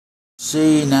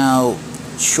See, now,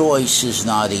 choice is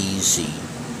not easy.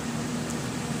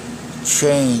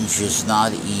 Change is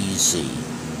not easy.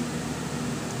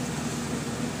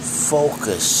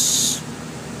 Focus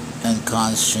and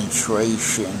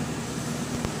concentration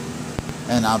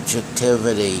and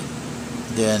objectivity,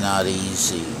 they're not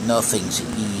easy. Nothing's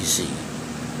easy.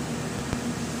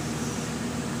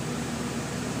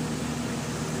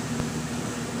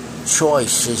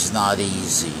 Choice is not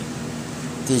easy.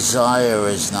 Desire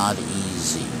is not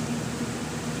easy.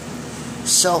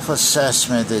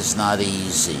 Self-assessment is not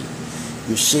easy.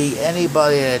 You see,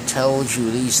 anybody that tells you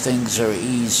these things are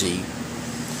easy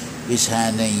is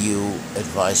handing you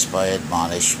advice by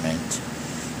admonishment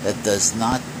that does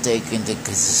not take into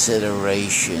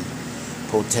consideration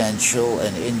potential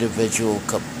and individual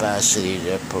capacity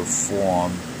to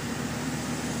perform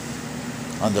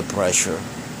under pressure,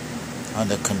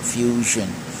 under confusion,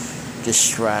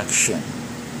 distraction,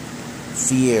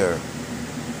 fear,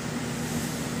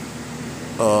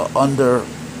 under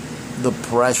the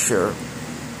pressure.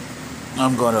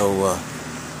 I'm going to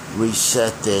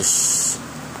reset this.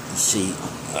 See,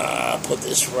 put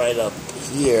this right up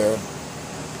here.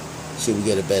 See, we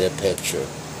get a better picture.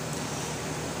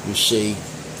 You see,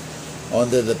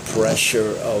 under the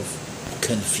pressure of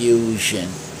confusion,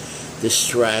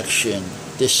 distraction,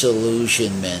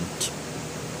 disillusionment,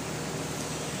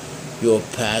 your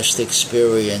past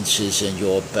experiences and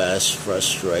your past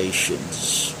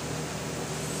frustrations,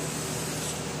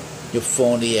 your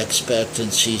phony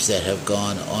expectancies that have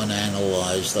gone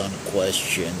unanalyzed,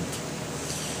 unquestioned.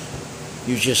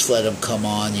 You just let them come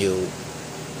on you,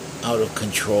 out of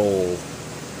control.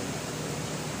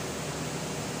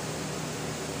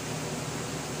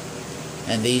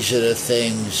 And these are the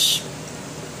things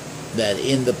that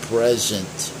in the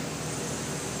present,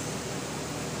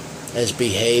 as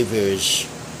behaviors,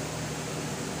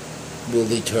 will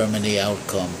determine the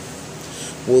outcome,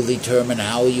 will determine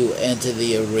how you enter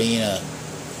the arena,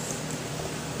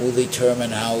 will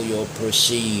determine how you're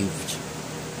perceived,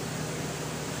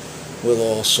 will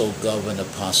also govern the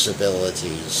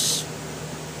possibilities.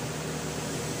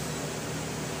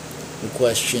 The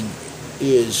question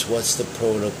is, what's the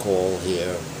protocol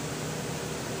here?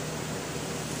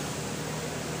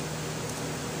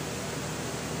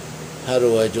 How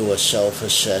do I do a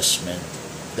self-assessment?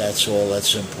 That's all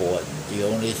that's important. The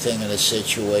only thing in a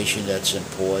situation that's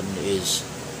important is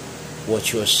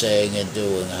what you're saying and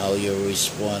doing, how you're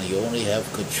responding. You only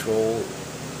have control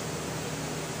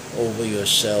over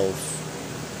yourself.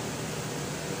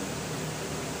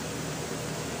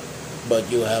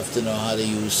 But you have to know how to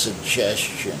use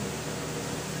suggestion,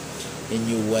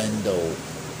 innuendo,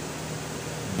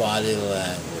 body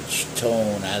language,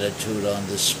 tone, attitude on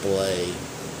display,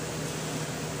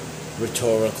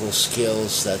 rhetorical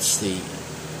skills, that's the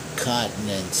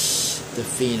continence, the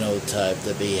phenotype,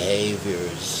 the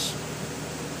behaviors.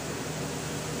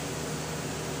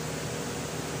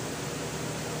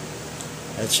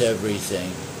 That's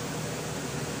everything.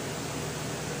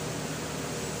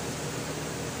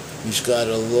 He's got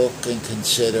to look and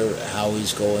consider how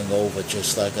he's going over,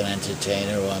 just like an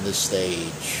entertainer on the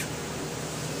stage.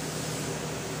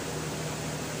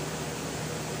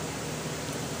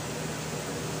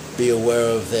 Be aware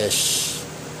of this,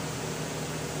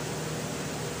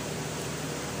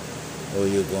 or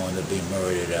you're going to be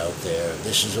murdered out there.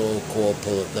 This is all called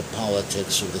the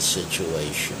politics of the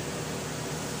situation.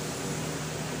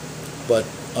 But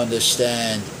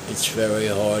understand, it's very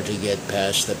hard to get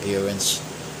past appearance.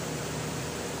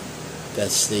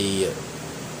 That's the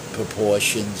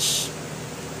proportions.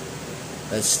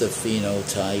 That's the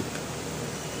phenotype,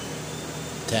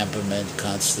 temperament,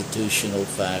 constitutional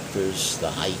factors, the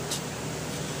height,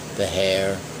 the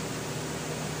hair.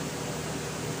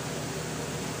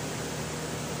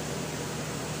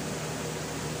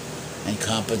 And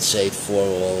compensate for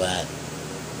all that.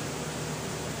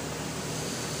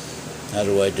 How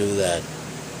do I do that?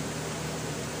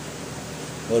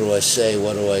 What do I say?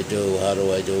 What do I do? How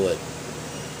do I do it?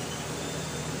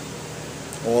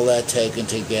 All that taken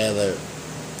together,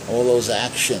 all those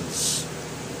actions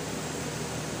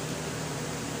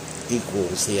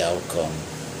equals the outcome.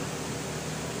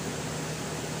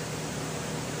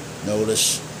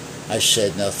 Notice I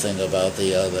said nothing about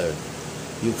the other.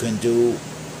 You can do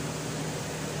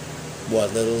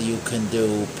what little you can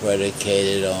do,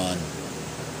 predicated on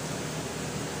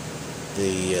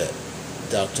the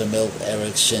Dr. Milt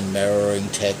Erickson mirroring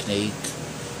technique,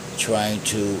 trying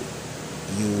to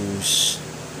use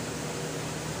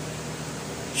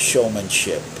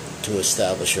showmanship to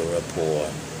establish a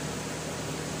rapport.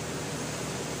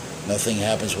 Nothing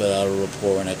happens without a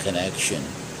rapport and a connection.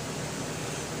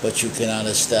 But you cannot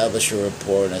establish a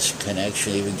rapport and a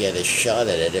connection, even get a shot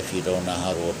at it, if you don't know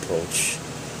how to approach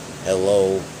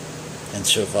hello and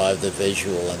survive the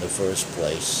visual in the first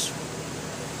place.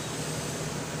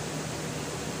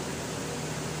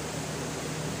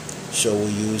 So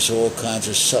we use all kinds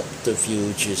of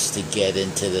subterfuges to get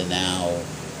into the now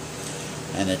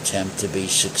and attempt to be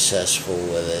successful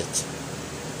with it.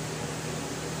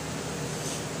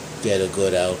 Get a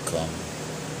good outcome.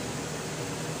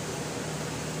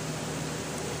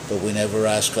 But we never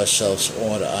ask ourselves,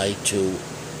 ought I to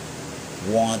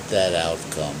want that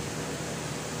outcome?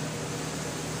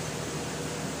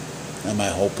 Am I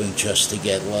hoping just to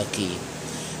get lucky?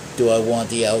 Do I want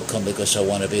the outcome because I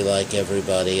want to be like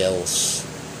everybody else?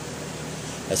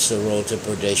 That's the road to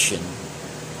perdition.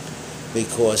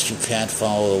 Because you can't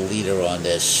follow a leader on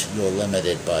this. You're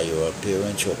limited by your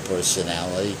appearance, your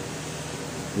personality,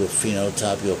 your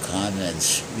phenotype, your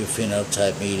continence, your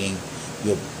phenotype meaning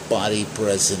your body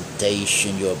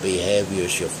presentation, your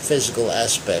behaviors, your physical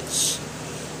aspects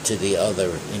to the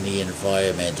other in the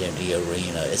environment, in the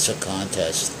arena. It's a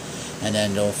contest. And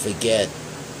then don't forget,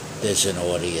 there's an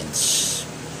audience.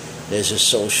 There's a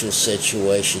social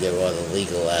situation. There are the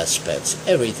legal aspects.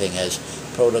 Everything has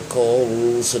protocol,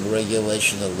 rules, and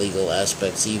regulation of legal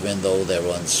aspects, even though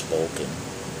they're unspoken.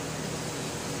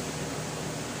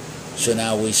 So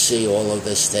now we see all of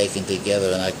this taken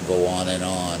together, and I can go on and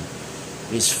on.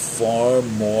 It's far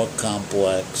more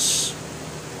complex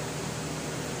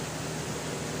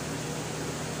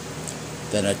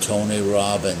than a Tony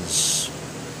Robbins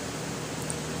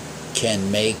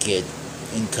can make it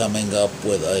in coming up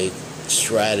with a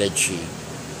strategy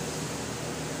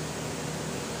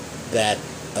that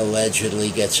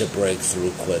allegedly gets a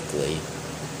breakthrough quickly.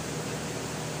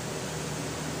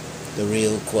 The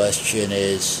real question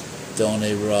is,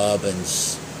 Tony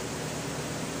Robbins,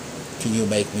 can you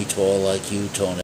make me tall like you, Tony?